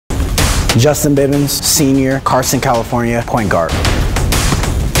Justin Bibbins, senior, Carson, California, point guard.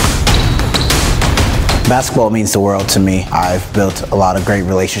 Basketball means the world to me. I've built a lot of great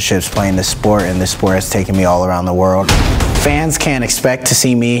relationships playing this sport, and this sport has taken me all around the world. Fans can expect to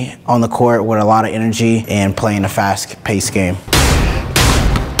see me on the court with a lot of energy and playing a fast-paced game.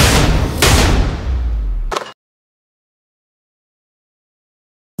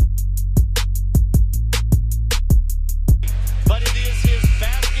 But it is his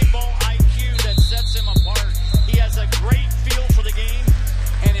basketball IQ that sets him apart. He has a great feel for the game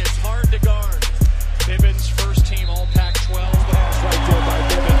and is hard to guard. Bibbins, first team all Pac-12. Pass right there by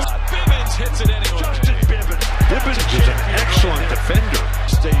Bibbins. Bibbins hits it anyway. Justin Bibbins. Bibbins is an excellent defender.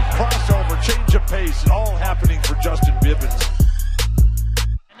 Stay crossover, change of pace, all happening for Justin Bibbins.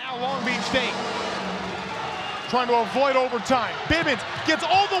 And now Long Beach State trying to avoid overtime. Bibbins gets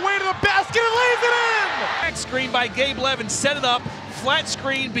all the way to the basket and lays it in! Back screen by Gabe Levin, set it up, flat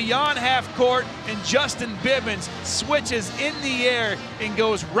screen beyond half court, and Justin Bibbins switches in the air and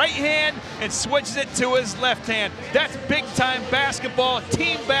goes right hand and switches it to his left hand. That's big time basketball,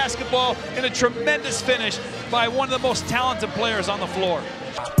 team basketball, and a tremendous finish by one of the most talented players on the floor.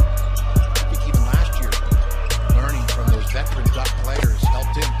 I think even last year, learning from those veteran Duck players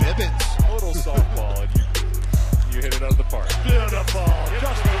helped him. Bibbins. Total softball, and you hit it out of the park. Beautiful.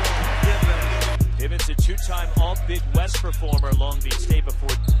 Justin Bibbins. Bibbins, a two-time All-Big West performer, Long Beach State,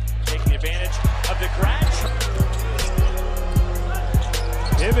 before taking advantage of the grad.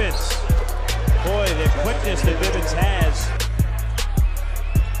 Bibbins. Boy, the quickness that Bibbins has.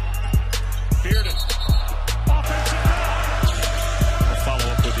 Bearden. Offensive foul. We'll follow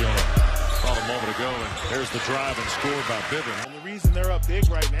up with you on a moment ago, and there's the drive and score by Bibbins. And the reason they're up big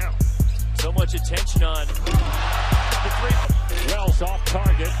right now. So much attention on the three. Wells off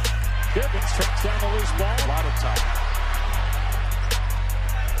target. Bibbins tracks down the loose ball. A lot of time.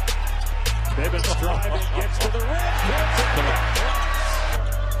 Bibbins driving, gets to the rim.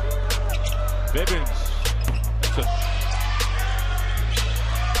 Bibbins.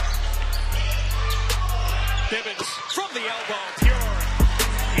 Bibbins from the elbow, pure.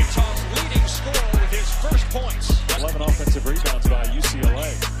 Utah's leading scorer with his first points. 11 offensive rebounds by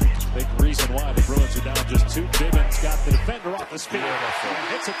UCLA. Big reason why the Bruins are down just 2. Bibbins got the defender off his feet.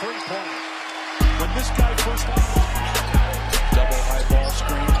 Hits a three-pointer. When this guy first double high ball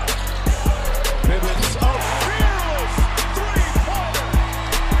screen. Bibbins, fearless three-pointer.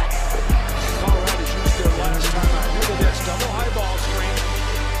 Colorado shoots their last time out. Look at this double high ball screen.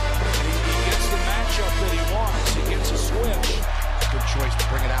 And he gets the matchup that he wants. He gets a switch. Good choice to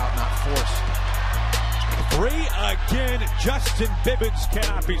bring it out, not force. 3 again. Justin Bibbins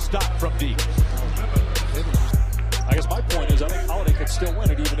cannot be stopped from deep. I guess my point is I think Holiday could still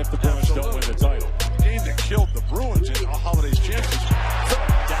win it even if the Bruins don't win the title. Game that killed the Bruins in Holiday's chances.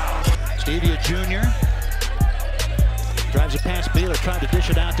 Stevia Jr. drives it past Beeler, trying to dish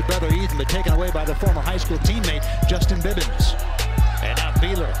it out to brother Ethan, but taken away by the former high school teammate Justin Bibbins. And now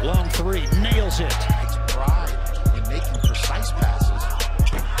Beeler, long three, nails it. Takes pride in making precise passes.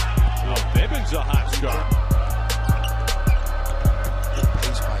 Bibbins a hot shot. Good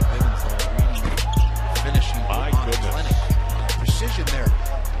pace by Bibbins there, reading, finishing on clinic. Precision there.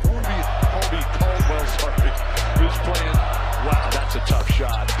 Kobe Caldwell, sorry, who's playing. Wow, that's a tough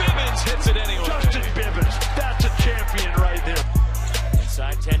shot. Bibbins hits it anyway. Justin Bibbins, that's a champion right there.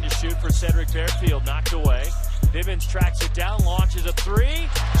 Inside 10 to shoot for Cedric Fairfield, knocked away. Bibbins tracks it down, launches a three.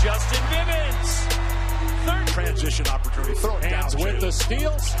 Justin Bibbins. Third transition opportunity. Throw it hands down with the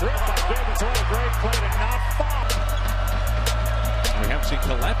steal. Stripped by Bibbins. What a great play to not fall. We haven't seen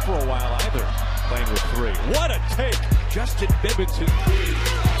Collette for a while either, playing with 3. What a take. Justin Bibbins.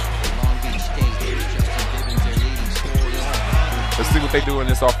 Long Beach State, here's Justin Bibbins, their leading scorer. Let's see what they do in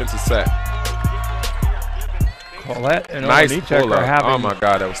this offensive set. Collette and nice Olenichek are having oh my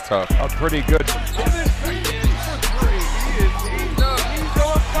God, that was tough. a pretty good.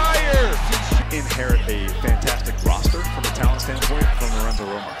 Inherit a fantastic roster from a talent standpoint from Lorenzo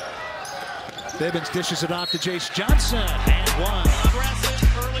Roma. Bibbins dishes it off to Jace Johnson, and one.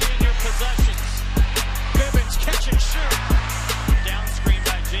 aggressive early in your possessions. Bibbins catch and shoot. Down screen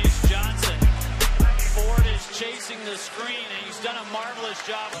by Jace Johnson. Ford is chasing the screen, and he's done a marvelous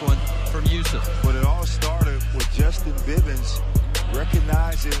job. One from Yusuf. But it all started with Justin Bibbins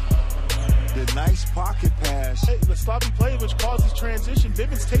recognizing the nice pocket pass. The sloppy play which causes transition.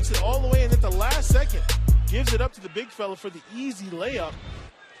 Bibbins takes it all the way and at the last second gives it up to the big fella for the easy layup.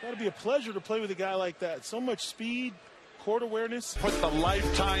 It's got to be a pleasure to play with a guy like that. So much speed, court awareness. Put the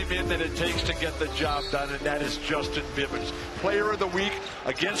lifetime in that it takes to get the job done, and that is Justin Bibbins. Player of the week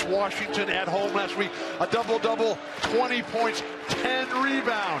against Washington at home last week. A double-double, 20 points, 10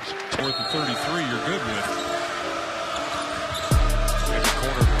 rebounds. With the 33 you're good with. In the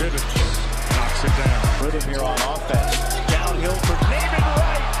corner, Bibbins knocks it down. Rhythm here on offense. Downhill for Naaman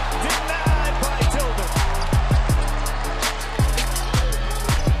Wright. Denied by Tillman.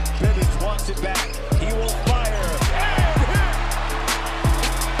 Bibbins wants it back. He will fire.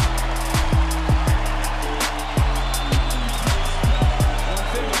 One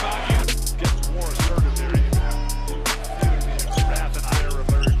thing about you gets more assertive there. You have wrath and ire of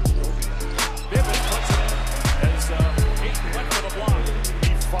Larry Muscovy. Bibbins puts it in as he went for the block.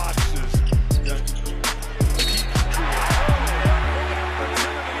 He foxes.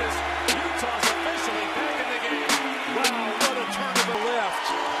 Utah's officially back in the game. Wow, what a turn to the left.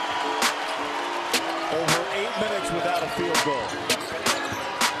 Over 8 minutes without a field goal.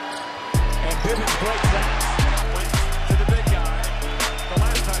 And Bibbins breaks that. Went to the big guy. The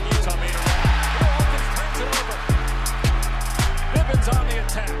last time Utah made a run. Hawkins turns it over. Bibbins on the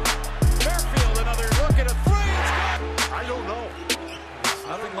attack. Fairfield, another look at a three. It's good. I don't know.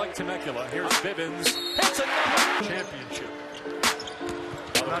 Nothing like Temecula. Here's Bibbins. Hits another championship.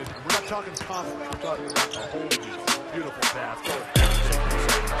 We're not talking confidence. We're talking about a whole beautiful path.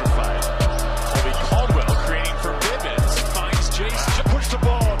 Colby Caldwell creating for Bibbins. Finds Jace. Push the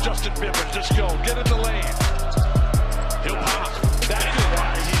ball, Justin Bibbins. Just go. Get in the lane. He'll pop. That is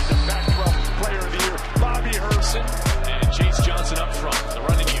why he's the Pac-12 Player of the Year. Bobby Hurson. And Chase Johnson up front. The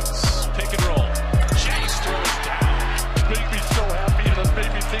running use. Pick and roll. Chase throws down. Made me so happy, and it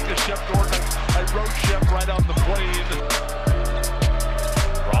made me think of Shep Gordon. I wrote Shep right on the plane.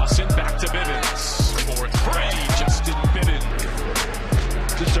 Rawson back to Bibbins. For three, Justin Bibbins.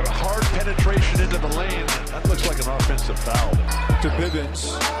 Just a hard penetration into the lane. That looks like an offensive foul. To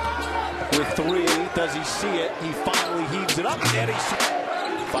Bibbins with three. Does he see it? He finally heaves it up. And he's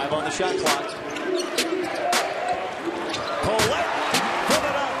 5 on the shot clock. Colette put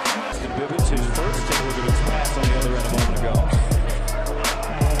it up. Justin Bibbins, his first. Take a look at his pass on the other end a moment ago.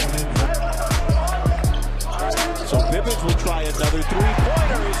 So Bibbins will try another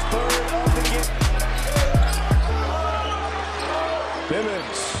three-pointer. His third of the game.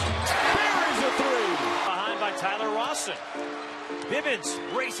 Bibbins buries a three. Behind by Tyler Rawson. Bibbins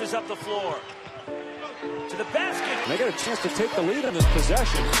races up the floor to the basket. They got a chance to take the lead on this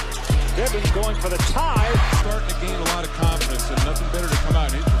possession. Bibbins going for the tie. Starting to gain a lot of confidence, and nothing better to come out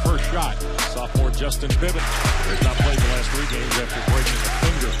and hit your first shot. Sophomore Justin Bibbins has not played the last 3 games after breaking a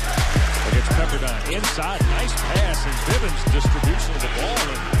finger against Pepperdine. Inside, nice pass, and Bibbins' distribution of the ball.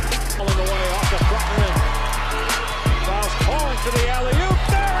 And Pulling away off the front rim. Fouls calling for the alley-oop.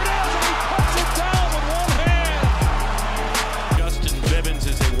 There it is, and he puts it down with one hand. Justin Bibbins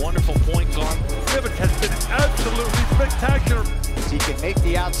is a wonderful point guard. Bibbins has been absolutely spectacular. He can make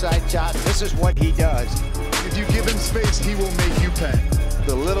the outside shot. This is what he does. If you give him space, he will make you pay.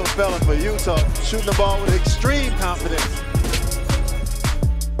 The little fella for Utah shooting the ball with extreme confidence.